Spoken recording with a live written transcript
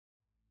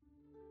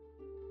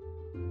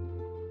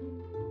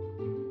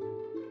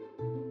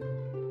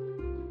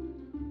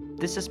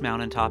This is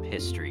Mountaintop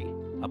History,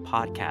 a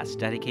podcast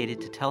dedicated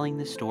to telling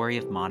the story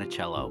of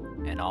Monticello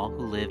and all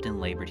who lived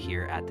and labored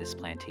here at this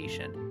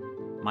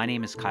plantation. My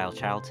name is Kyle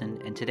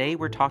Charlton, and today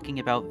we're talking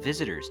about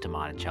visitors to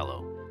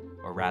Monticello,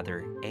 or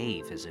rather,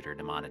 a visitor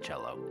to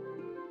Monticello.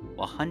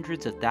 While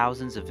hundreds of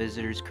thousands of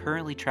visitors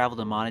currently travel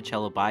to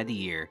Monticello by the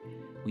year,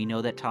 we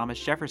know that Thomas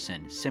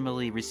Jefferson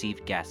similarly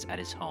received guests at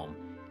his home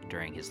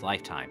during his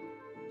lifetime,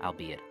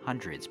 albeit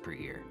hundreds per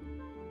year.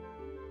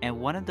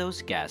 And one of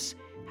those guests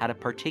had a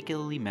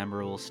particularly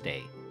memorable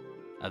stay,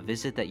 a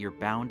visit that you're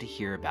bound to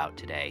hear about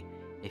today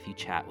if you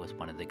chat with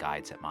one of the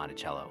guides at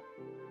Monticello.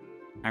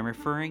 I'm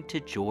referring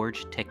to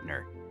George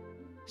Ticknor,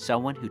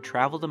 someone who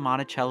traveled to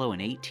Monticello in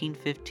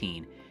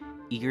 1815,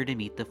 eager to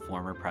meet the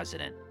former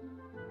president.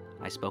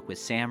 I spoke with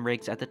Sam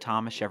Riggs at the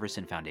Thomas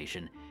Jefferson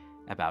Foundation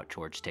about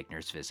George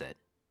Ticknor's visit.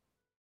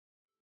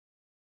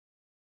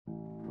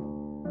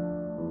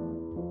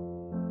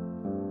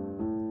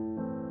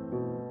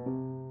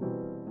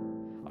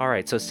 All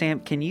right, so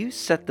Sam, can you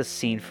set the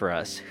scene for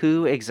us?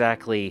 Who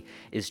exactly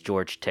is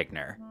George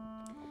Ticknor?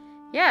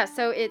 Yeah,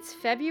 so it's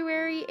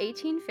February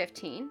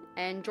 1815,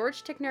 and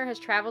George Ticknor has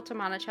traveled to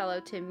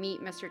Monticello to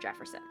meet Mr.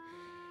 Jefferson.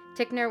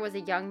 Ticknor was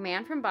a young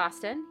man from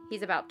Boston.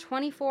 He's about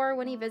 24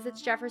 when he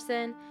visits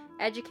Jefferson,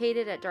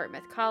 educated at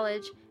Dartmouth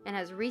College, and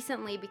has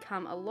recently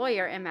become a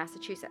lawyer in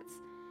Massachusetts.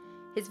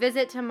 His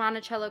visit to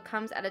Monticello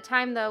comes at a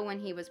time, though, when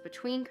he was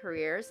between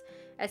careers,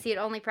 as he had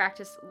only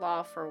practiced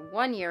law for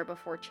 1 year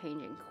before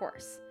changing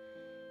course.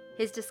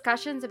 His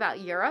discussions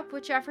about Europe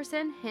with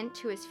Jefferson hint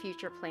to his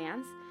future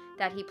plans,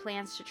 that he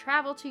plans to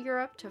travel to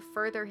Europe to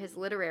further his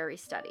literary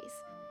studies.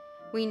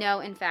 We know,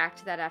 in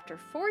fact, that after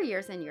 4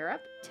 years in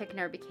Europe,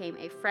 Ticknor became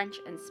a French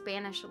and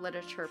Spanish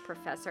literature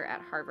professor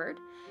at Harvard,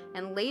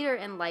 and later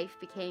in life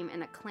became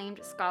an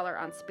acclaimed scholar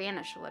on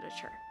Spanish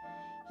literature.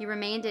 He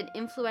remained an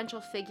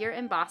influential figure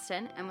in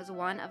Boston and was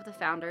one of the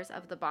founders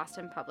of the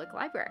Boston Public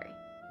Library.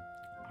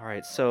 All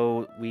right,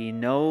 so we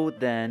know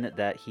then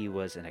that he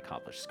was an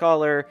accomplished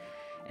scholar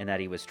and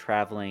that he was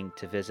traveling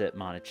to visit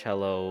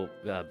Monticello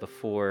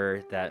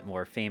before that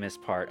more famous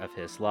part of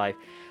his life.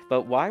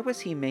 But why was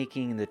he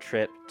making the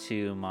trip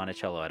to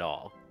Monticello at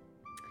all?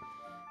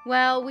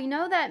 Well, we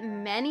know that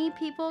many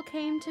people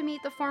came to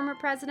meet the former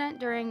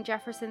president during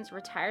Jefferson's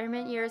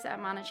retirement years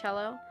at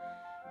Monticello.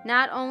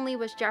 Not only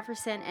was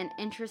Jefferson an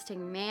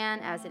interesting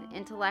man as an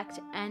intellect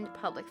and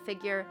public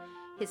figure,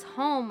 his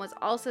home was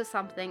also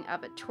something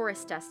of a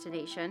tourist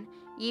destination,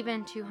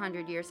 even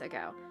 200 years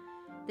ago.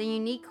 The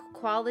unique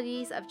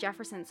qualities of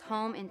Jefferson's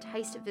home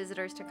enticed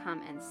visitors to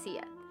come and see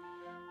it.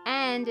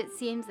 And it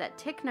seems that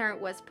Ticknor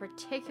was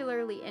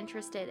particularly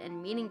interested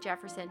in meeting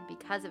Jefferson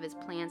because of his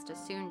plans to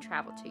soon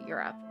travel to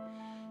Europe.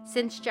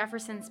 Since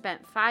Jefferson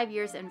spent 5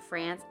 years in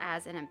France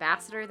as an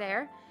ambassador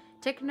there,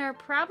 Ticknor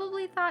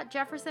probably thought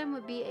Jefferson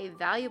would be a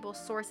valuable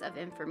source of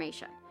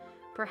information.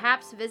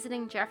 Perhaps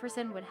visiting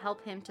Jefferson would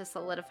help him to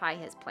solidify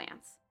his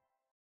plans.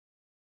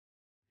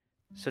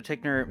 So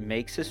Ticknor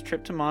makes his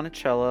trip to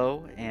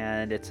Monticello,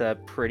 and it's a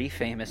pretty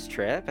famous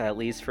trip, at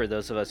least for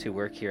those of us who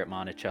work here at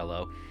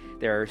Monticello.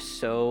 There are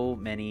so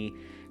many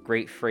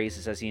great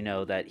phrases, as you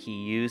know, that he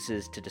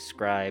uses to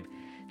describe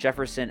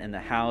Jefferson and the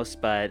house,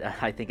 but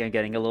I think I'm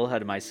getting a little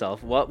ahead of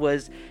myself. What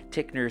was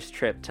Ticknor's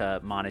trip to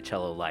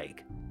Monticello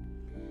like?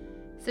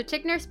 So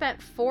Ticknor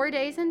spent 4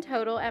 days in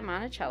total at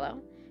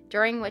Monticello,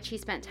 during which he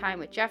spent time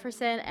with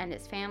Jefferson and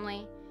his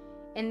family.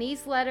 In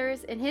his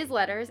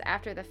letters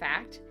after the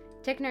fact,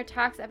 Ticknor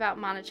talks about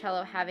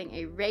Monticello having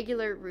a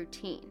regular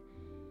routine.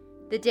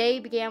 The day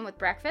began with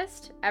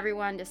breakfast,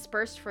 everyone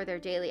dispersed for their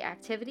daily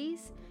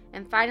activities,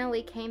 and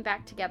finally came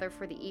back together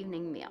for the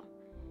evening meal.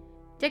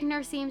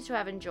 Ticknor seems to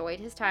have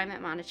enjoyed his time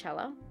at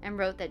Monticello and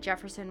wrote that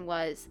Jefferson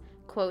was,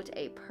 quote,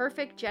 a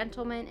perfect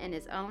gentleman in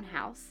his own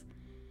house.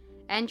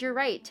 And you're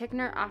right,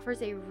 Ticknor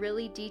offers a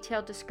really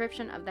detailed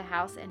description of the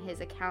house in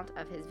his account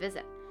of his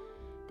visit.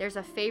 There's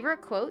a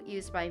favorite quote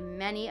used by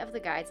many of the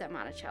guides at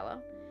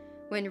Monticello.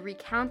 When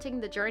recounting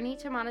the journey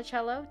to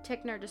Monticello,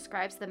 Ticknor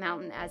describes the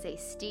mountain as a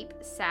steep,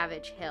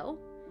 savage hill.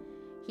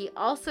 He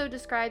also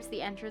describes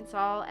the entrance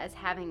hall as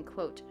having,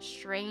 quote,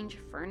 strange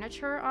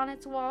furniture on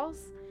its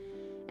walls.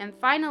 And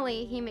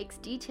finally, he makes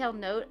detailed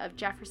note of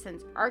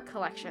Jefferson's art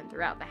collection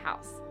throughout the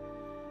house.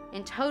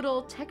 In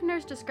total,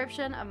 Ticknor's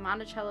description of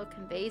Monticello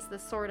conveys the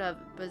sort of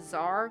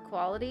bizarre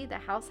quality the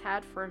house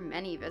had for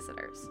many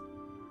visitors.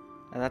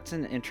 That's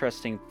an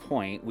interesting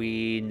point.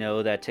 We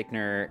know that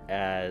Ticknor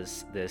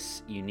as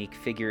this unique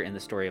figure in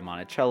the story of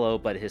Monticello,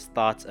 but his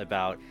thoughts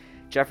about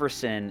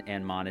Jefferson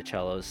and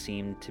Monticello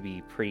seem to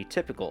be pretty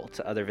typical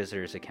to other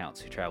visitors' accounts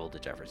who traveled to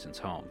Jefferson's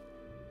home.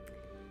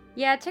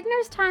 Yeah,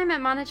 Ticknor's time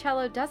at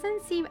Monticello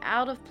doesn't seem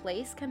out of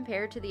place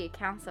compared to the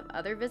accounts of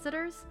other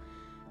visitors.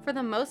 For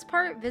the most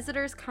part,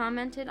 visitors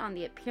commented on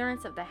the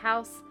appearance of the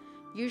house,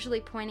 usually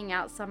pointing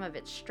out some of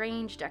its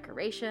strange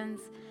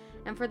decorations,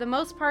 and for the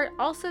most part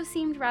also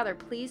seemed rather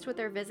pleased with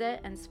their visit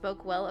and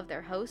spoke well of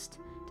their host,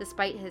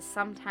 despite his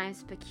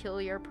sometimes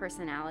peculiar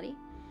personality.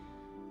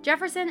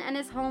 Jefferson and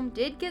his home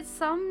did get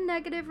some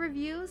negative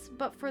reviews,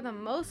 but for the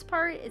most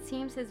part, it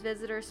seems his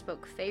visitors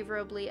spoke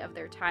favorably of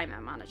their time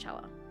at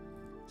Monticello.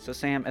 So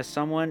Sam, as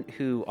someone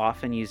who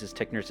often uses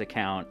Ticknor's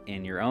account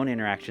in your own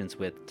interactions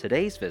with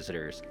today's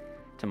visitors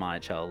to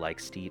Monticello, like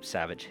steep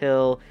Savage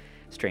Hill,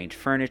 strange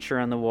furniture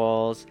on the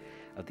walls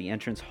of the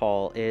entrance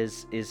hall,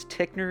 is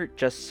Ticknor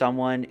just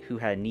someone who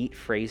had neat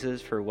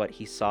phrases for what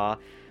he saw,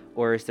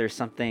 or is there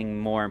something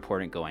more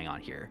important going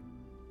on here?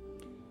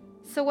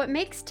 So what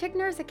makes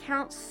Ticknor's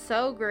account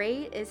so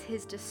great is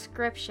his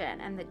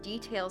description and the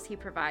details he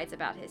provides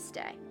about his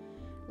stay.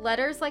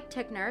 Letters like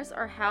Ticknor's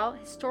are how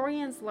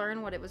historians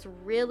learn what it was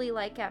really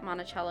like at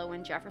Monticello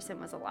when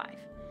Jefferson was alive.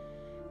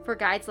 For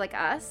guides like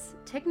us,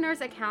 Ticknor's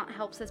account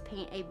helps us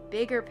paint a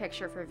bigger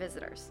picture for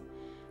visitors.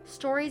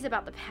 Stories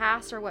about the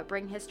past are what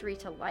bring history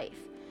to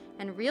life,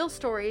 and real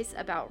stories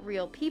about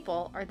real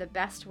people are the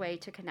best way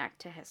to connect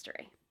to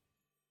history.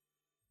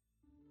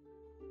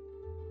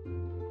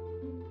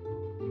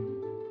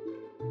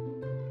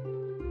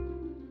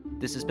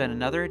 This has been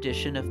another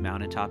edition of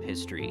Mountaintop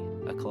History,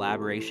 a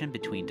collaboration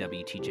between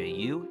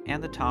WTJU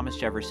and the Thomas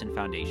Jefferson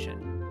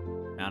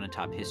Foundation.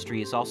 Mountaintop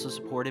History is also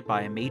supported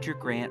by a major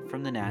grant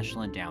from the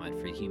National Endowment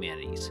for the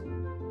Humanities.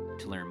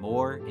 To learn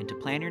more and to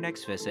plan your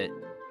next visit,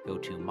 go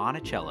to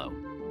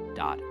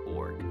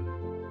monticello.org.